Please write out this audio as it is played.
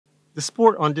The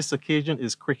sport on this occasion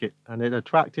is cricket, and it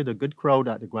attracted a good crowd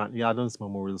at the Grantley Adams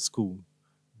Memorial School.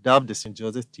 Dubbed the St.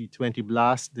 Joseph T20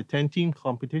 Blast, the 10-team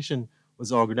competition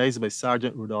was organized by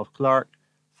Sergeant Rudolph Clark,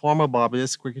 former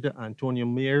Barbados cricketer Antonio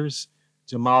Mears,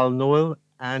 Jamal Noel,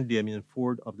 and Damien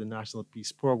Ford of the National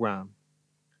Peace Program.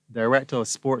 Director of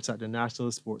Sports at the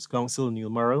National Sports Council, Neil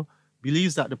Murrell,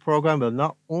 believes that the program will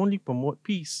not only promote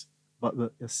peace, but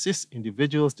will assist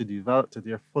individuals to develop to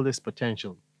their fullest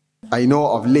potential. I know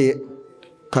of late,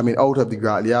 coming out of the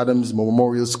Grantley Adams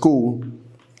Memorial School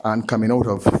and coming out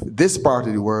of this part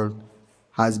of the world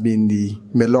has been the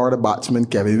Milorda batsman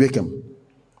Kevin Wickham.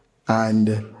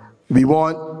 And we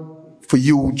want for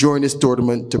you during this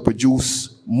tournament to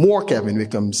produce more Kevin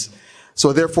Wickhams.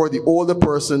 So therefore, the older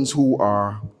persons who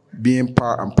are being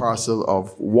part and parcel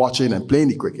of watching and playing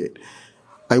the cricket,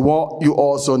 I want you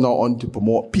also not only to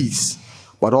promote peace,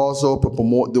 but also to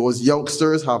promote those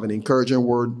youngsters, have an encouraging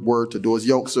word to those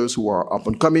youngsters who are up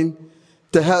and coming,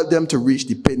 to help them to reach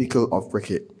the pinnacle of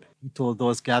cricket. He told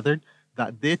those gathered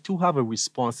that they too have a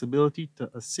responsibility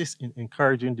to assist in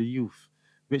encouraging the youth,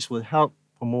 which will help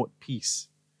promote peace.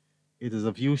 It is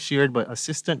a view shared by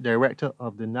Assistant Director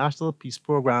of the National Peace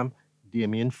Program,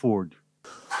 Damien Ford.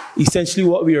 Essentially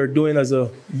what we are doing as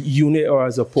a unit or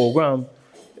as a program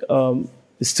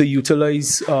is to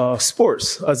utilize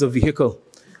sports as a vehicle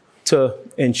to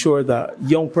ensure that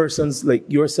young persons like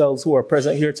yourselves who are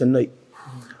present here tonight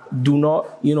do not,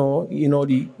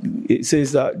 it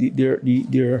says that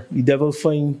the devil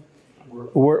find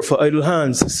work for idle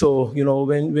hands. So,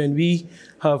 when we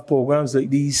have programs like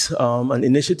these and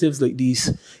initiatives like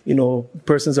these,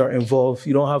 persons are involved.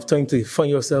 You don't have time to find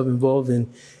yourself involved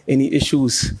in any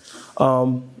issues.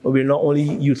 We're not only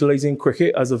utilizing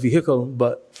cricket as a vehicle,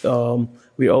 but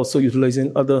we're also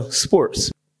utilizing other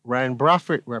sports. Ryan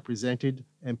Bradford represented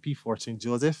MP for St.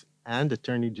 Joseph and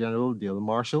Attorney General Dale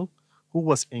Marshall, who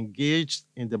was engaged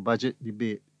in the budget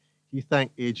debate. He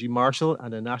thanked A.G. Marshall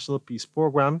and the National Peace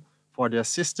Program for their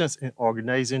assistance in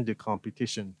organizing the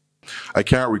competition. I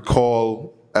can't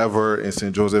recall ever in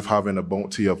St. Joseph having a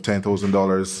bounty of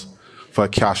 $10,000 for a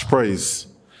cash prize.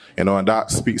 And that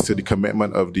speaks to the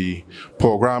commitment of the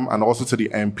program and also to the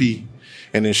MP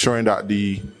in ensuring that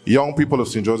the young people of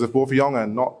St. Joseph, both young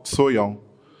and not so young,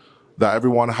 that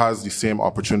everyone has the same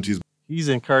opportunities. He's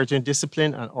encouraging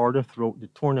discipline and order throughout the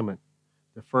tournament.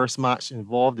 The first match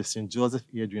involved the St. Joseph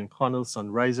Adrian Connell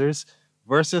Sunrisers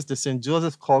versus the St.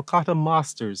 Joseph Kolkata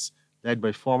Masters, led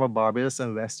by former Barbados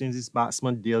and West Indies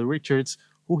batsman Dale Richards,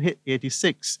 who hit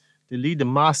 86 to lead the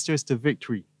Masters to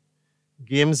victory.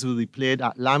 Games will be played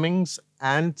at Lamings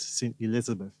and St.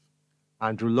 Elizabeth.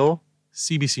 Andrew Lowe,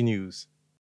 CBC News.